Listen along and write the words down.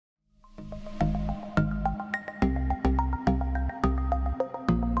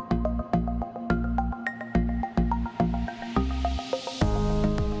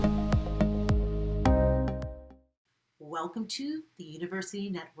Welcome to the University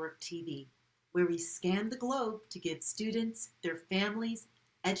Network TV, where we scan the globe to give students, their families,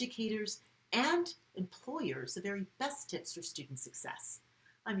 educators, and employers the very best tips for student success.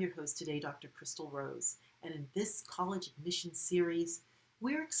 I'm your host today, Dr. Crystal Rose, and in this college admissions series,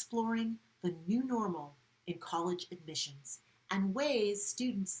 we're exploring the new normal in college admissions and ways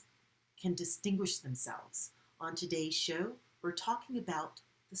students can distinguish themselves. On today's show, we're talking about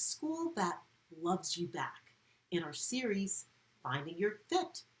the school that loves you back in our series, Finding Your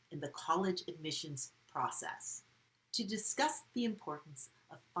Fit in the College Admissions Process. To discuss the importance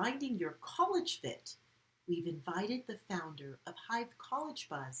of finding your college fit, we've invited the founder of Hive College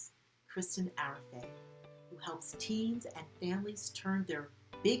Buzz, Christen Arafeh, who helps teens and families turn their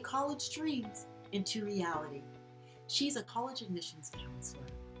big college dreams into reality. She's a college admissions counselor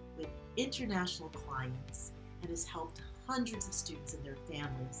with international clients and has helped hundreds of students and their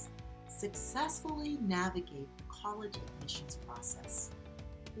families successfully navigate the college admissions process.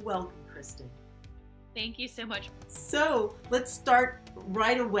 Welcome, Christen. Thank you so much. So let's start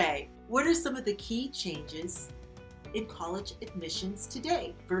right away. What are some of the key changes in college admissions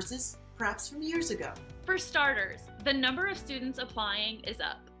today versus perhaps from years ago? For starters, the number of students applying is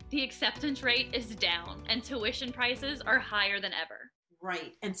up. The acceptance rate is down and tuition prices are higher than ever.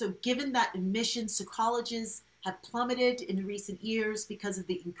 Right. And so given that admissions to colleges have plummeted in recent years because of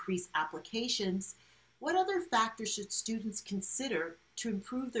the increased applications, what other factors should students consider to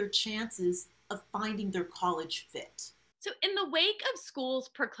improve their chances of finding their college fit? So in the wake of schools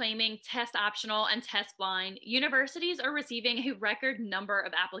proclaiming test optional and test blind, universities are receiving a record number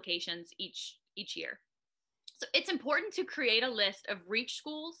of applications each year. So it's important to create a list of reach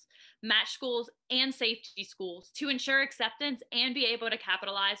schools, match schools, and safety schools to ensure acceptance and be able to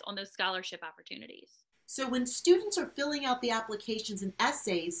capitalize on those scholarship opportunities. So when students are filling out the applications and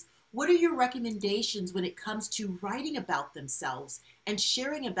essays, what are your recommendations when it comes to writing about themselves and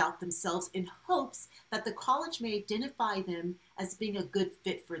sharing about themselves in hopes that the college may identify them as being a good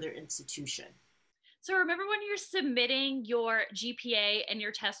fit for their institution? So remember when you're submitting your GPA and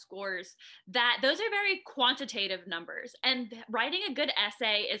your test scores, that those are very quantitative numbers, and writing a good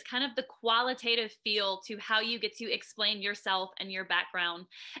essay is kind of the qualitative feel to how you get to explain yourself and your background.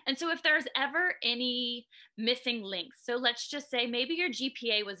 And so if there's ever any missing links, so let's just say maybe your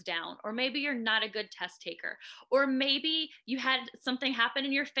GPA was down, or maybe you're not a good test taker, or maybe you had something happen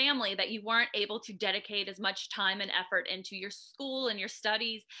in your family that you weren't able to dedicate as much time and effort into your school and your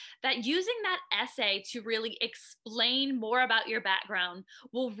studies, that using that essay to really explain more about your background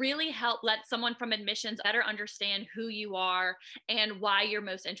will really help let someone from admissions better understand who you are and why you're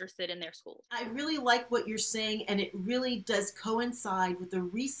most interested in their school. I really like what you're saying, and it really does coincide with the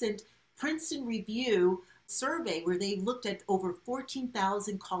recent Princeton Review survey where they looked at over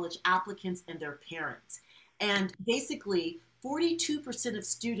 14,000 college applicants and their parents. And basically, 42% of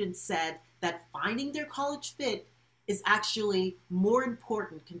students said that finding their college fit is actually more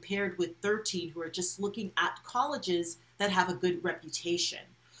important compared with 13 who are just looking at colleges that have a good reputation.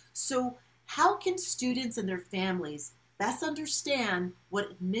 So how can students and their families best understand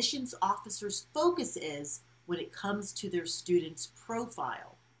what admissions officers' focus is when it comes to their students'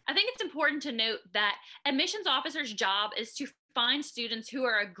 profile? I think it's important to note that admissions officers' job is to find students who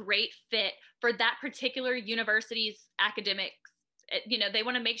are a great fit for that particular university's academic. They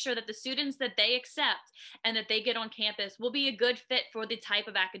want to make sure that the students that they accept and that they get on campus will be a good fit for the type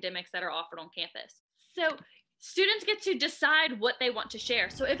of academics that are offered on campus. So students get to decide what they want to share.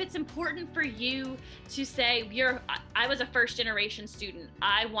 So if it's important for you to say, I was a first generation student,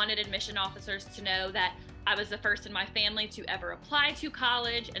 I wanted admission officers to know that I was the first in my family to ever apply to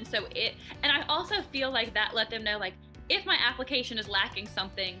college. And I also feel like that let them know, like, if my application is lacking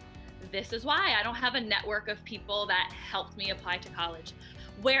something, this is why. I don't have a network of people that helped me apply to college.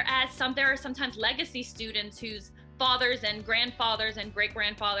 Whereas there are sometimes legacy students whose fathers and grandfathers and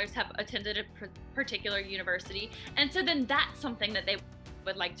great-grandfathers have attended a particular university. And so then that's something that they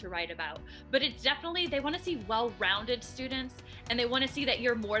would like to write about. But it's definitely, they want to see well-rounded students, and they want to see that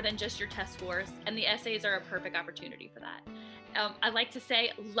you're more than just your test scores, and the essays are a perfect opportunity for that. I like to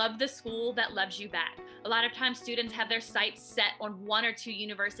say, love the school that loves you back. A lot of times students have their sights set on one or two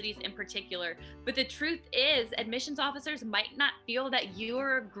universities in particular, but the truth is admissions officers might not feel that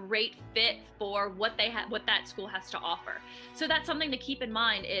you're a great fit for what that school has to offer. So that's something to keep in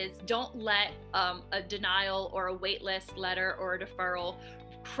mind, is don't let a denial or a wait list letter or a deferral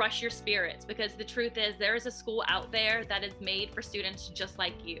crush your spirits, because the truth is there is a school out there that is made for students just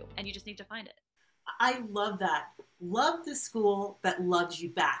like you, and you just need to find it. I love that. Love the school that loves you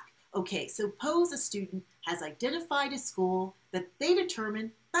back. Okay, suppose a student has identified a school that they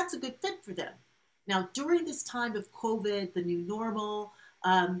determine that's a good fit for them. Now, during this time of COVID, the new normal,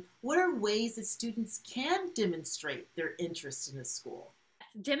 what are ways that students can demonstrate their interest in a school?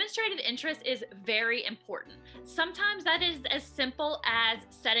 Demonstrated interest is very important. Sometimes that is as simple as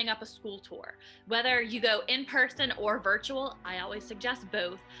setting up a school tour. Whether you go in person or virtual, I always suggest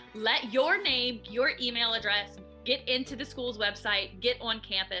both. Let your name, your email address, get into the school's website, get on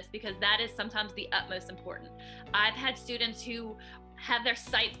campus, because that is sometimes the utmost important. I've had students who have their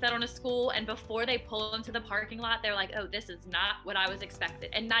sights set on a school, and before they pull into the parking lot, they're like, oh, this is not what I was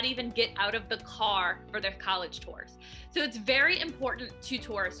expected, and not even get out of the car for their college tours. So it's very important to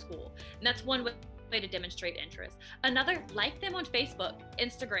tour a school, and that's one way to demonstrate interest. Another, like them on Facebook,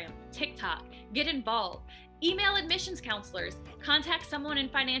 Instagram, TikTok, get involved. Email admissions counselors, contact someone in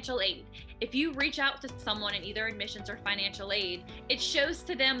financial aid. If you reach out to someone in either admissions or financial aid, it shows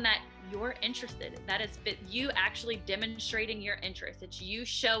to them that you're interested. That is you actually demonstrating your interest. It's you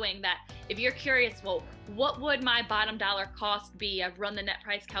showing that if you're curious, well, what would my bottom dollar cost be? I've run the net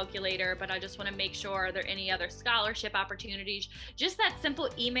price calculator, but I just want to make sure, are there any other scholarship opportunities? Just that simple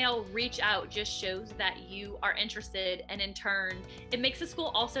email reach out just shows that you are interested, and in turn, it makes the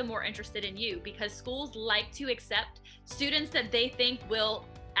school also more interested in you, because schools like to accept students that they think will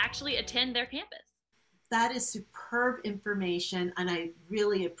actually attend their campus. That is superb information, and I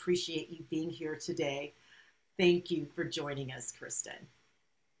really appreciate you being here today. Thank you for joining us, Christen.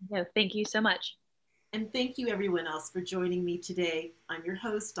 No, thank you so much. And thank you everyone else for joining me today. I'm your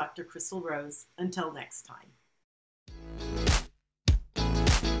host, Dr. Crystal Rose. Until next time.